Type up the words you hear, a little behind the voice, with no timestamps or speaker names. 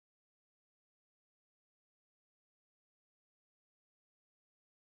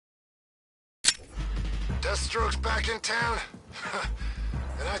Deathstroke's back in town?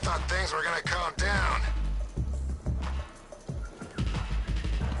 And I thought things were gonna calm down.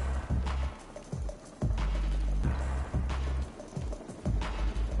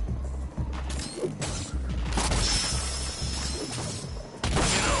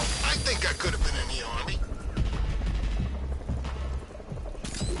 You know, I think I could have been in the army.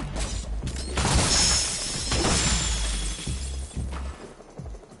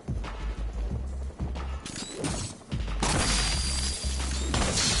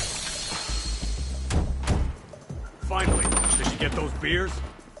 Finally, did you get those beers?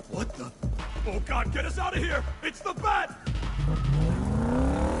 What the? Oh God, get us out of here! It's the Bat!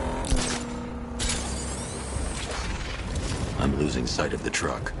 I'm losing sight of the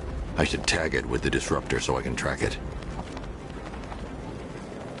truck. I should tag it with the disruptor so I can track it.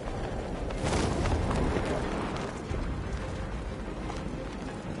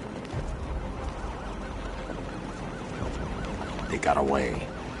 They got away.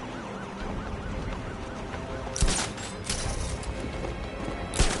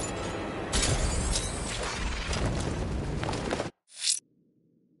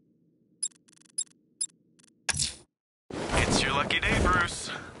 It's your lucky day,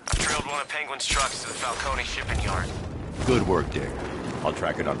 Bruce. I trailed one of Penguin's trucks to the Falcone shipping yard. Good work, Dick. I'll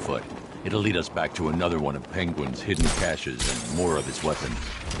track it on foot. It'll lead us back to another one of Penguin's hidden caches and more of his weapons.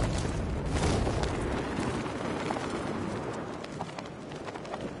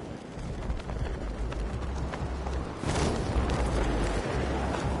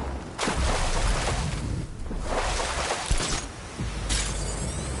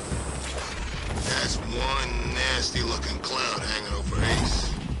 That's one nasty-looking cloud hanging over Ace.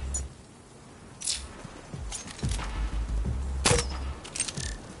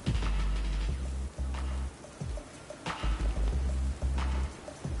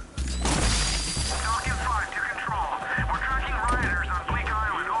 Falcon 5 to control. We're tracking rioters on Bleak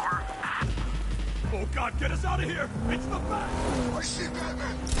Island, over. Oh God, get us out of here! It's the Bat! I see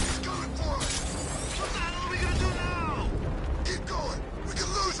Batman! He's coming for us! What the hell are we gonna do now? Keep going! We can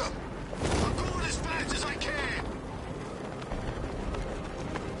lose him! I'm going as fast as I can!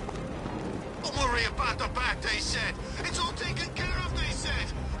 Don't worry about the Bat, they said! It's all taken care of, they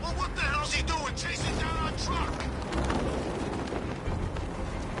said! Well, what the hell's he doing chasing down our truck?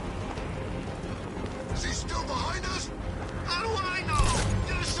 Is he still behind us? How do I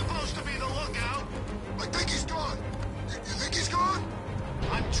know? You're supposed to be the lookout! I think he's gone! You think he's gone?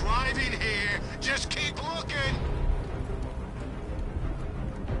 I'm driving here. Just keep looking.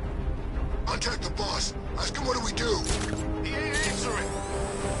 Contact the boss. Ask him what do we do. He ain't answering.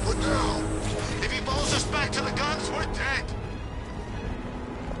 What now? If he pulls us back to the guns, we're dead.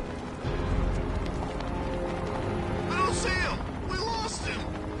 I don't see him. We lost him.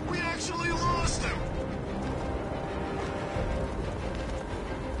 We actually lost him.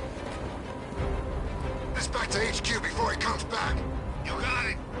 This back to HQ before he comes back. You got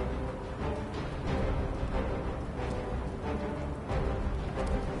it.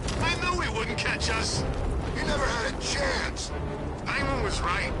 I knew he wouldn't catch us. He never had a chance. Diamond was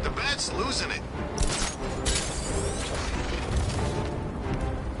right. The Bat's losing it.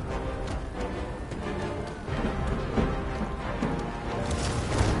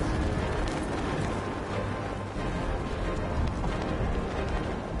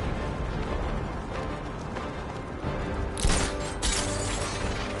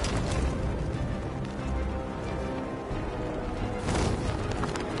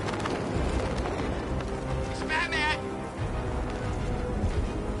 It's Batman!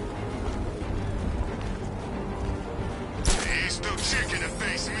 He's no chicken to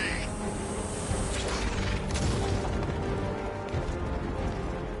face me.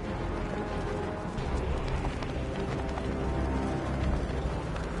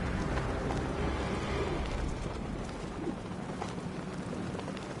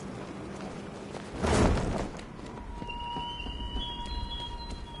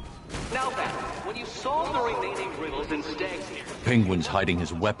 Now, Bat, when you solve the remaining riddles in Stag's here, Penguin's hiding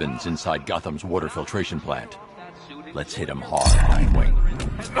his weapons inside Gotham's water filtration plant. Let's hit him hard, Nightwing.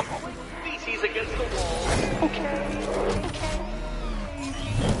 feces against the wall.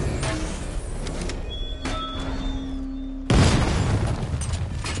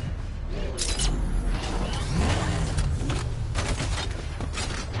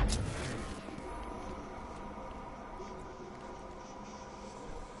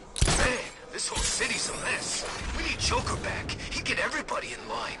 Man, this whole city's a mess. We need Joker back. He'd get everybody in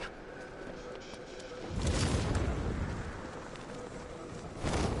line.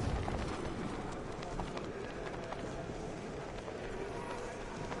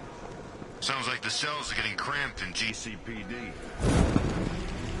 Sounds like the cells are getting cramped in GCPD.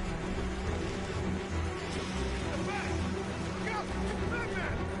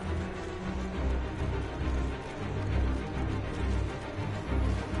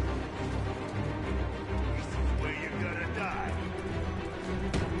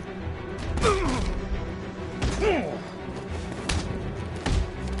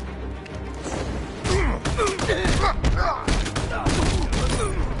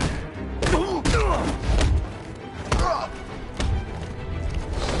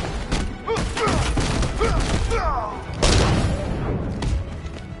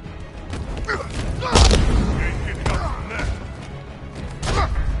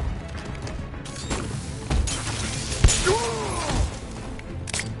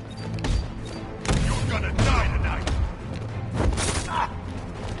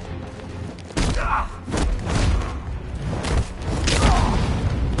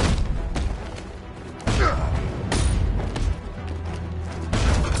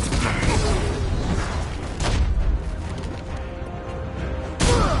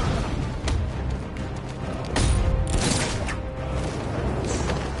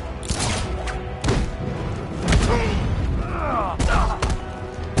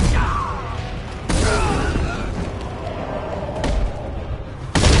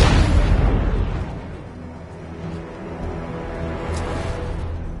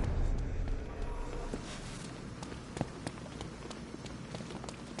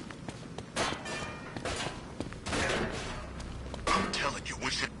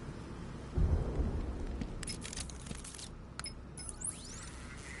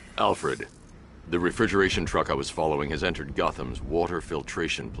 Alfred, the refrigeration truck I was following has entered Gotham's water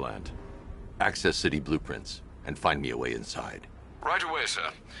filtration plant. Access city blueprints and find me a way inside. Right away,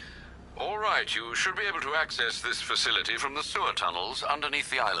 sir. All right, you should be able to access this facility from the sewer tunnels underneath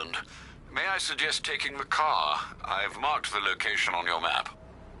the island. May I suggest taking the car? I've marked the location on your map.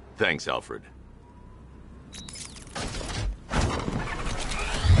 Thanks, Alfred.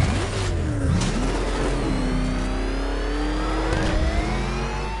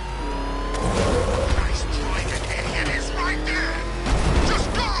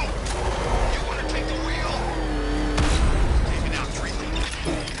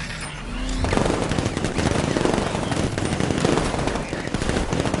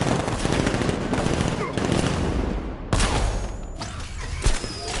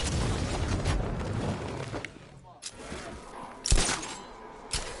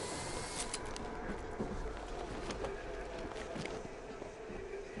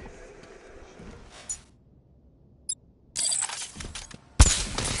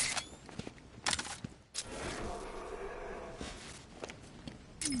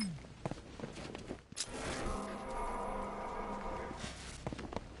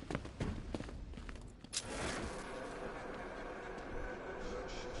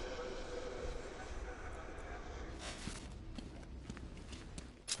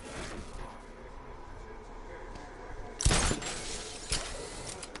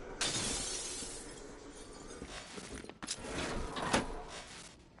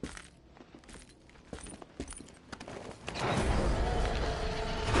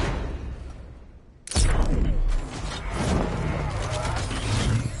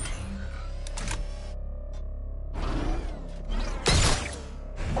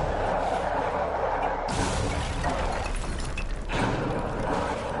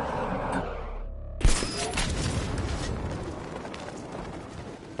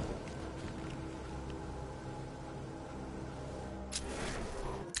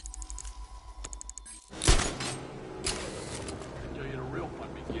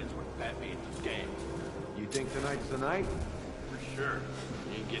 Think tonight's the night? For sure.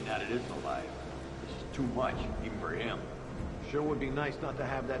 He ain't getting out of this alive. This is too much, even for him. Sure would be nice not to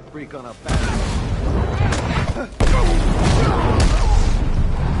have that freak on a back.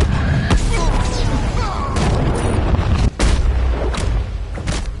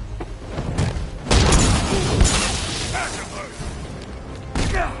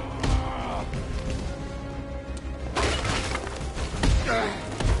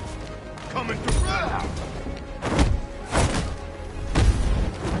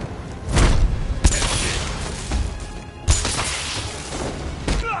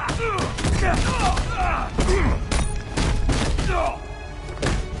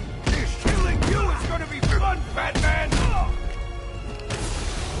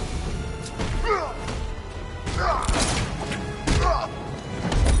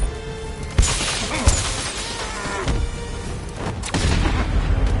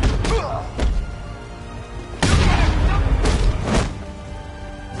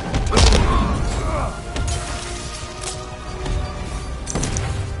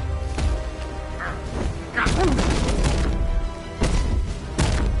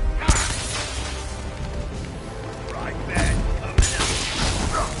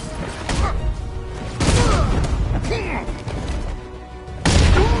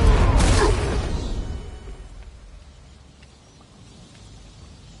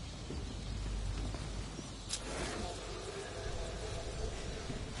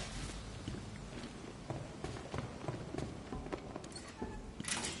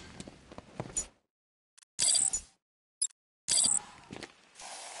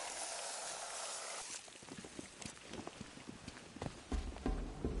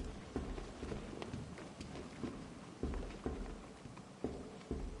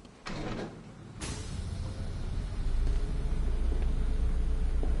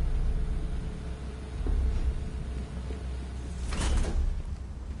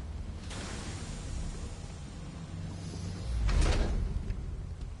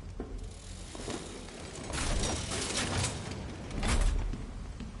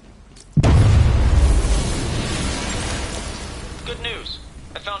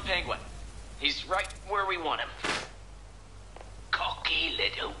 I found Penguin. He's right where we want him. Cocky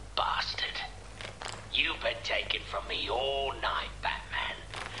little bastard. You've been taking from me all night, Batman.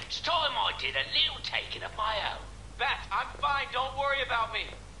 It's time I did a little taking of my own. Bat, I'm fine. Don't worry about me.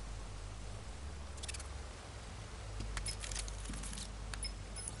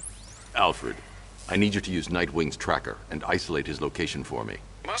 Alfred, I need you to use Nightwing's tracker and isolate his location for me.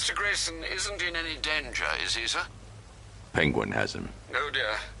 Master Grayson isn't in any danger, is he, sir? Penguin has him. Oh,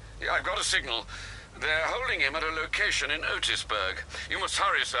 dear. Yeah, I've got a signal. They're holding him at a location in Otisburg. You must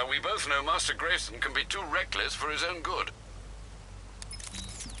hurry, sir. We both know Master Grayson can be too reckless for his own good.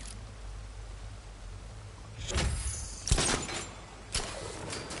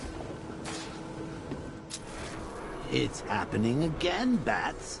 It's happening again,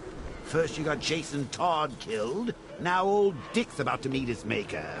 Bats. First you got Jason Todd killed, now old Dick's about to meet his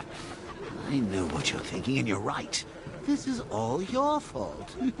maker. I know what you're thinking, and you're right. This is all your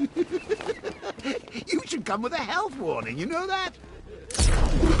fault. You should come with a health warning, you know that?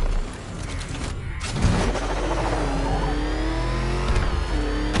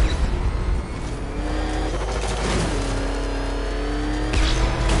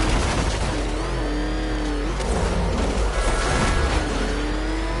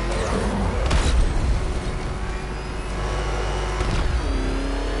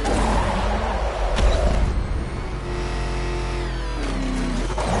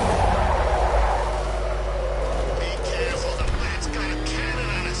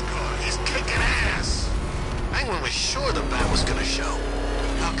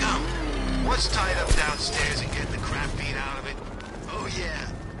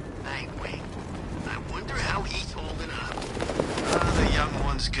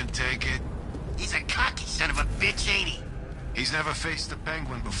 He's never faced the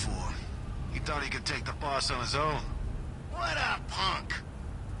Penguin before. He thought he could take the boss on his own. What a punk!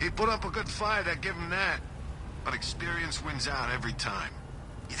 He put up a good fight, I give him that. But experience wins out every time.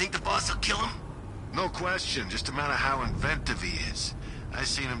 You think the boss will kill him? No question, just a matter of how inventive he is. I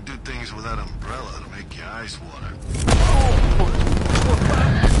seen him do things with that umbrella to make your eyes water.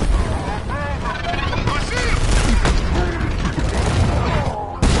 I see him!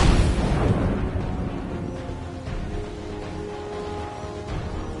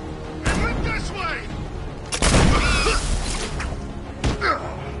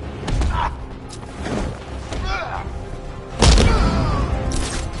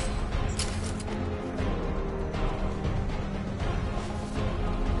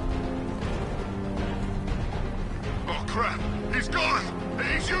 Crap! He's gone!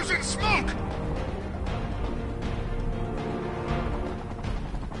 He's using smoke!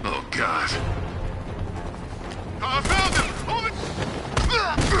 Oh, God. I found him!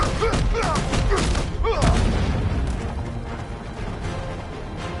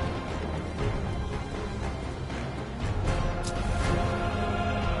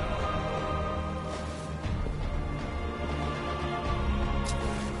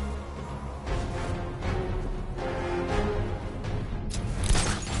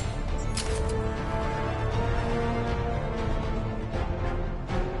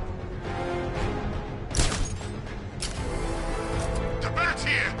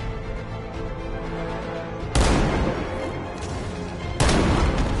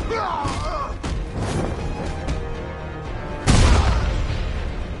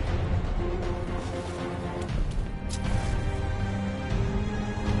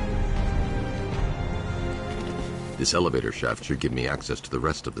 This elevator shaft should give me access to the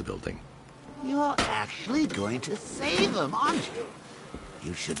rest of the building. You're actually going to save him, aren't you?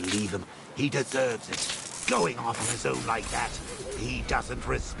 You should leave him. He deserves it. Going off on his own like that. He doesn't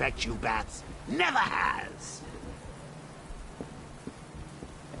respect you, Bats. Never has.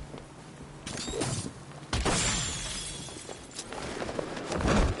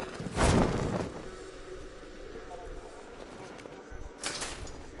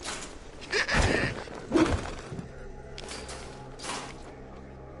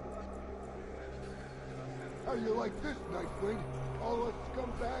 How you like this, Nightwing? All us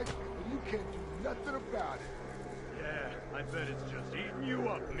scumbags, and you can't do nothing about it. Yeah, I bet it's just eating you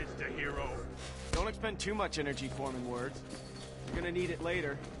up, Mr. Hero. Don't expend too much energy forming words. You're gonna need it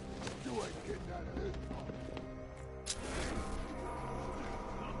later. You ain't getting out of this.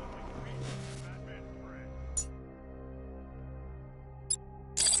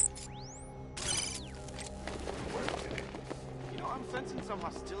 You know, I'm sensing some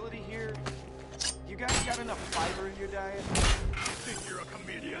hostility here. You guys got enough fiber in your diet? Think you're a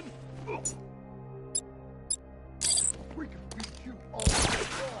comedian? We can beat you all the time.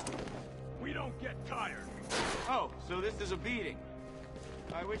 We don't get tired. Oh, so this is a beating.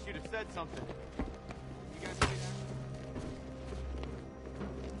 I wish you'd have said something. You guys see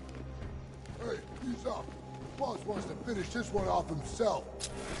that? Hey, he's up. Boss wants to finish this one off himself.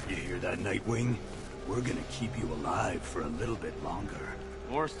 You hear that, Nightwing? We're gonna keep you alive for a little bit longer.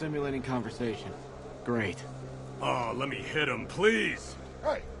 More stimulating conversation. Great. Oh, let me hit him, please!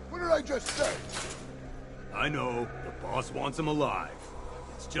 Hey, what did I just say? I know, the boss wants him alive.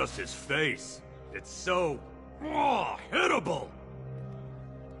 It's just his face. It's so... hittable!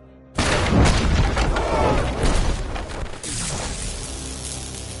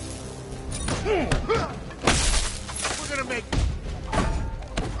 We're gonna make...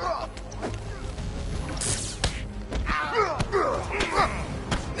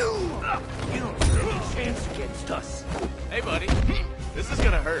 You don't stand a chance against us. Hey, buddy. This is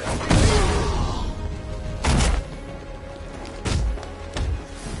gonna hurt.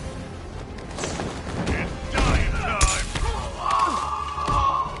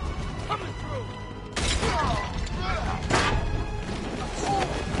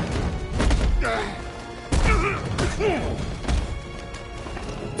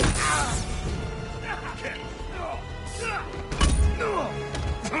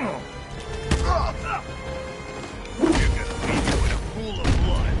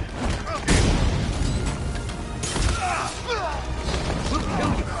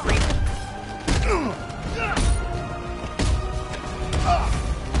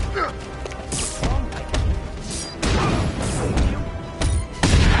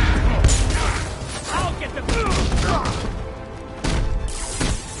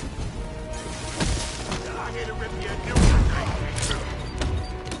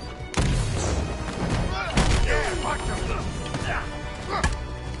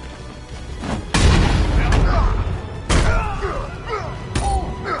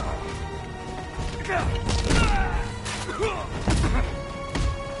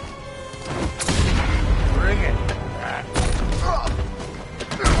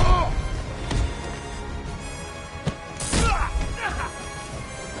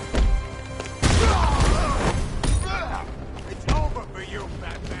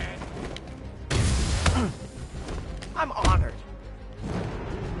 I'm honored.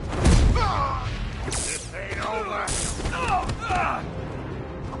 This ain't over.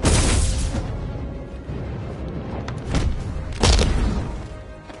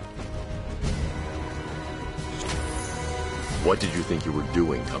 What did you think you were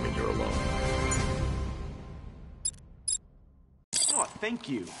doing coming here alone? Oh, thank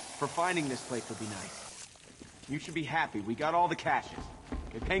you for finding this place would be nice. You should be happy. We got all the caches.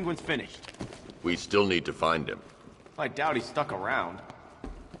 Okay, Penguin's finished. We still need to find him. I doubt he's stuck around.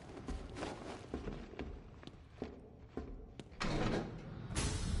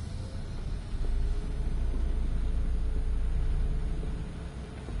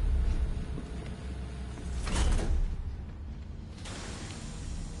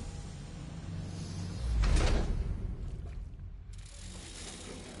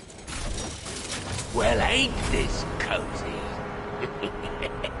 Well, ain't this cozy?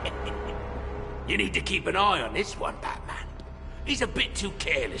 You need to keep an eye on this one, Batman. He's a bit too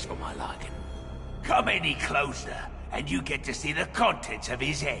careless for my liking. Come any closer, and you get to see the contents of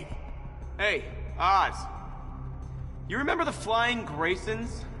his head. Hey, Oz. You remember the Flying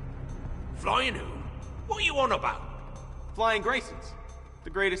Graysons? Flying who? What are you on about? Flying Graysons. The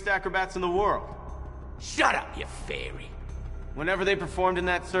greatest acrobats in the world. Shut up, you fairy. Whenever they performed in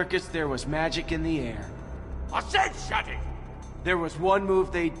that circus, there was magic in the air. I said shut it! There was one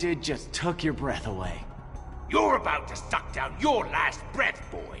move they did just took your breath away. You're about to suck down your last breath,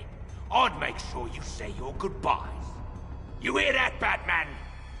 boy. I'd make sure you say your goodbyes. You hear that, Batman?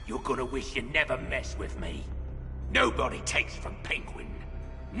 You're gonna wish you never messed with me. Nobody takes from Penguin.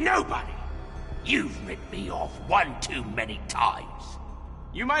 Nobody! You've ripped me off one too many times.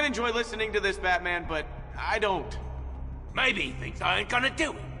 You might enjoy listening to this, Batman, but I don't. Maybe he thinks I ain't gonna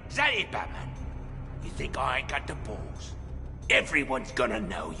do it. Is that it, Batman? You think I ain't got the balls? Everyone's gonna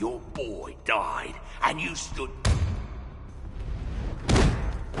know your boy died, and you stood...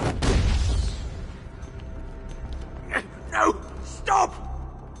 No! Stop!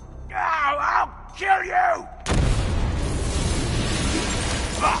 No! I'll kill you!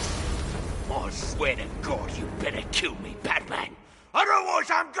 I swear to God, you better kill me, Batman. Otherwise,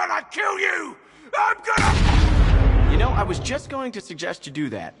 I'm gonna kill you! I'm gonna... You know, I was just going to suggest you do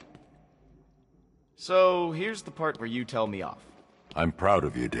that. So, here's the part where you tell me off. I'm proud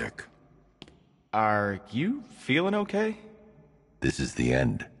of you, Dick. Are you feeling okay? This is the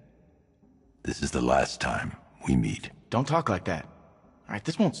end. This is the last time we meet. Don't talk like that. Alright,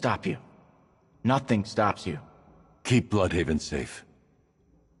 this won't stop you. Nothing stops you. Keep Bloodhaven safe.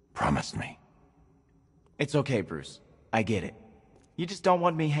 Promise me. It's okay, Bruce. I get it. You just don't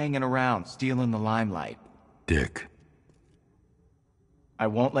want me hanging around, stealing the limelight. Dick. I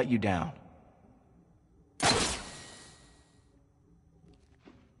won't let you down.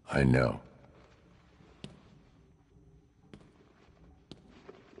 I know.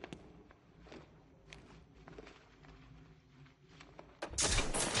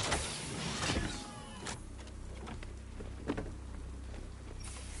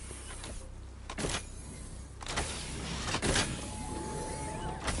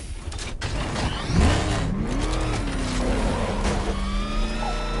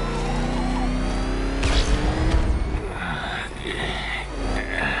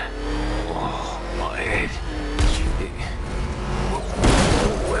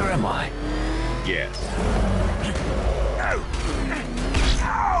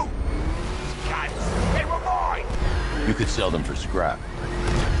 You could sell them for scrap.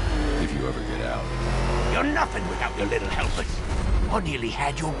 If you ever get out. You're nothing without your little helpers. I nearly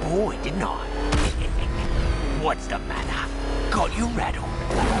had your boy, didn't I? What's the matter? Got you rattled.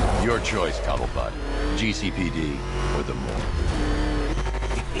 Your choice, Cobblepot. GCPD or the morgue.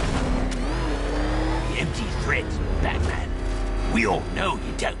 Empty threats, Batman. We all know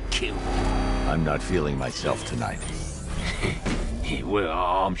you don't kill. I'm not feeling myself tonight. Well,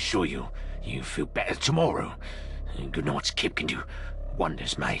 I'm sure you'll feel better tomorrow. Good night's kip can do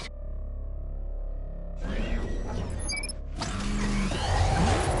wonders, mate.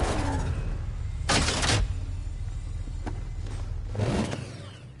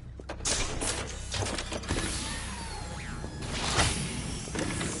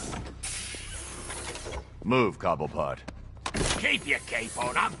 Move, Cobblepot. Keep your cape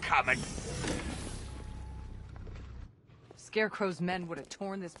on, I'm coming. Scarecrow's men would have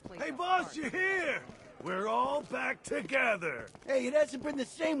torn this place Hey, apart. boss, you're here! We're all back together. Hey, it hasn't been the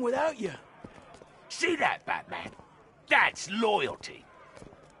same without you. See that, Batman? That's loyalty.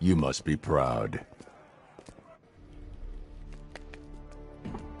 You must be proud.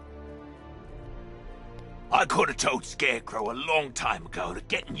 I could have told Scarecrow a long time ago that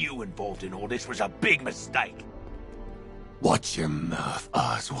getting you involved in all this was a big mistake. Watch your mouth,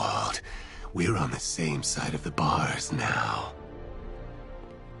 Oswald. We're on the same side of the bars now.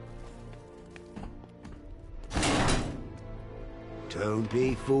 Don't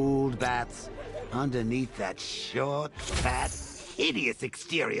be fooled, Bats. Underneath that short, fat, hideous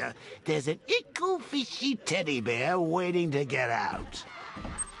exterior, there's an ickle fishy teddy bear waiting to get out.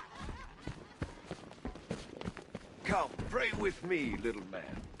 Come, pray with me, little man.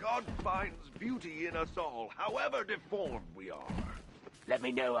 God finds beauty in us all, however deformed we are. Let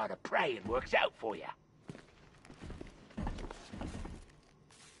me know how to pray and works out for you.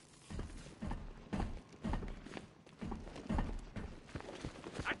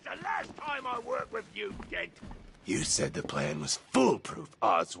 That's the last time I work with you, Dent. You said the plan was foolproof,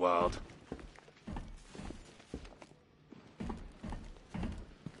 Oswald.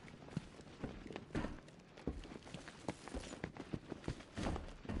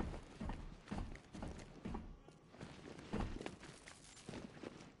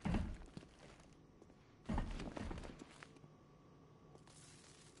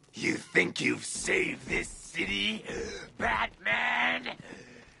 You think you've saved this city, Batman?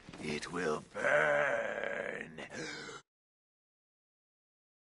 It will burn.